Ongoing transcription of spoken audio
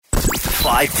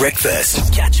5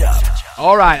 Breakfast. Catch up.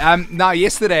 All right. Now,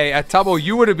 yesterday at Tabo,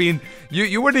 you would have been,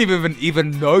 you wouldn't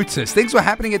even notice. Things were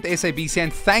happening at the SABC,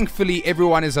 and thankfully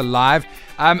everyone is alive.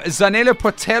 Zanele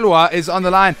Potelwa is on the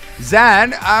line.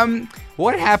 Zan,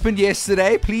 what happened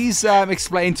yesterday? Please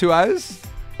explain to us.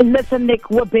 Listen, Nick,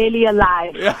 we're barely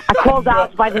alive. I called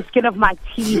out by the skin of my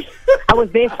teeth. I was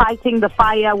there fighting the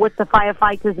fire with the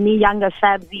firefighters, me, younger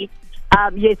Shabzi.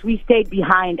 Yes, we stayed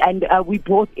behind, and we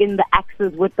brought in the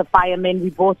axes with the firemen. We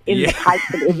brought in the pipes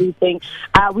and everything.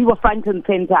 We were front and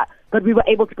center, but we were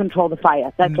able to control the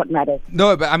fire. That's what matters.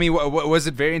 No, but I mean, was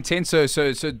it very intense? So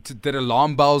did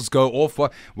alarm bells go off?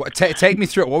 Take me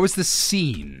through it. What was the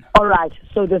scene? All right,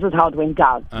 so this is how it went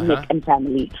down, Nick and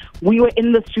family. We were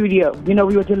in the studio. You know,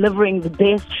 we were delivering the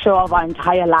best show of our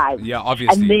entire lives. Yeah,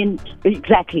 obviously. And then,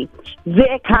 exactly,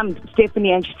 there comes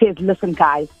Stephanie, and she says, listen,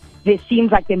 guys, there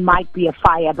seems like there might be a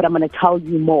fire, but I'm going to tell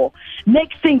you more.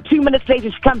 Next thing, 2 minutes later,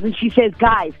 she comes and she says,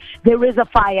 guys, there is a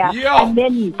fire. Yeah. And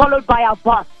then followed by our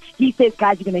boss. He says,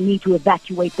 guys, you're going to need to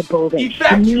evacuate the building.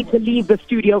 You need to leave the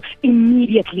studio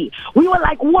immediately. We were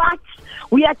like, what?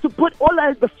 We had to put all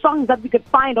of the songs that we could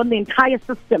find on the entire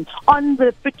system on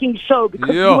the freaking show because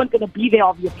we weren't going to be there,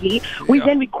 obviously.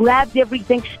 Then we grabbed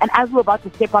everything, and as we were about to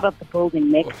step out of the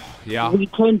building, Nick, we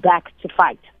turned back to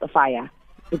fight the fire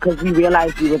because we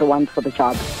realized we were the ones for the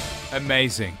job.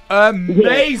 Amazing.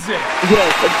 Yes,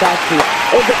 exactly.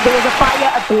 There was a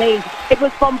fire ablaze. It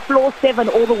was from floor 7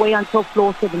 all the way until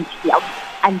floor 17.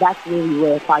 And that's where we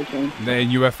were fighting.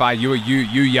 Then you were fighting.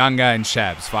 You younger and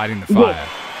Shabs fighting the fire.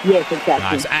 Yes,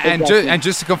 exactly. Nice. And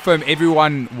just to confirm,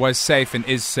 everyone was safe and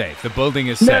is safe. The building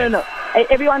is safe. No.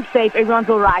 Everyone's safe. Everyone's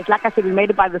all right. Like I said, we made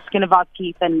it by the skin of our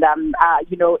teeth. And,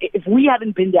 you know, if we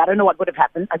hadn't been there, I don't know what would have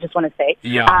happened. I just want to say.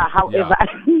 However,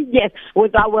 yes,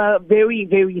 with our very,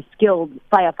 very skilled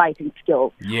firefighting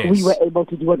skills, we were able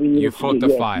to do what we needed to do. You fought the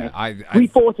fire. We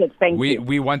fought it. Thank you.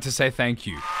 We want to say thank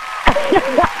you.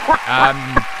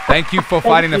 Thank you for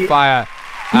fighting the fire.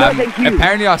 No, thank you.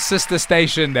 Apparently our sister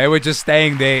station, they were just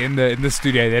staying there in the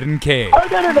studio. They didn't care. Oh,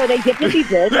 no, they definitely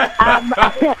did.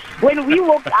 When we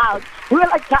walked out, we were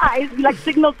like, guys, we like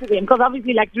signaled to them because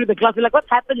obviously like through the class, we're like, what's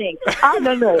happening? Oh,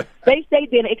 no. They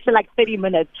stayed there an extra like 30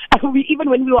 minutes. And even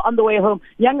when we were on the way home,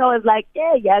 Younger was like,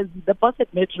 yeah, the boss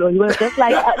at Metro. He was just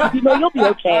like, you'll be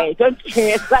okay. Don't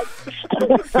care. It's like,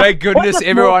 thank goodness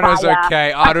everyone was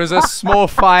okay. It was a small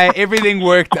fire. Everything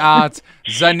worked out.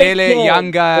 Zanele,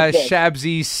 Younger,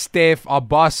 Shabzi, Steph, our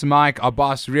boss Mike, our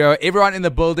boss Rio, everyone in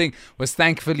the building was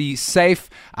thankfully safe.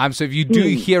 So if you do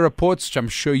hear reports, which I'm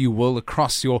sure you will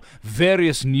across your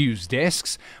various news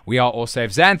desks, we are all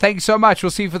safe. Zan, thank you so much. We'll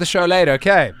see you for the show later,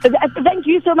 okay? Thank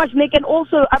you so much, Nick. And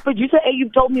also, our producer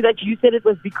Ayub told me that you said it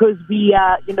was because we,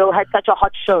 had such a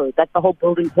hot show that the whole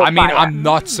building caught fire. I'm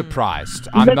not surprised.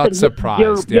 I'm not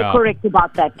surprised. You're correct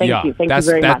about that. Thank you. Thank you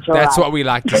very much. That's what we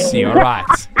like to see, all right?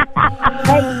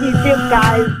 Thank you,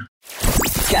 guys.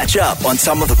 Catch up on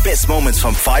some of the best moments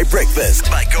from 5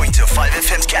 Breakfast by going to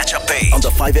 5FM's catch-up page on the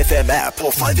 5FM app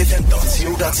or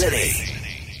 5FM.co.za.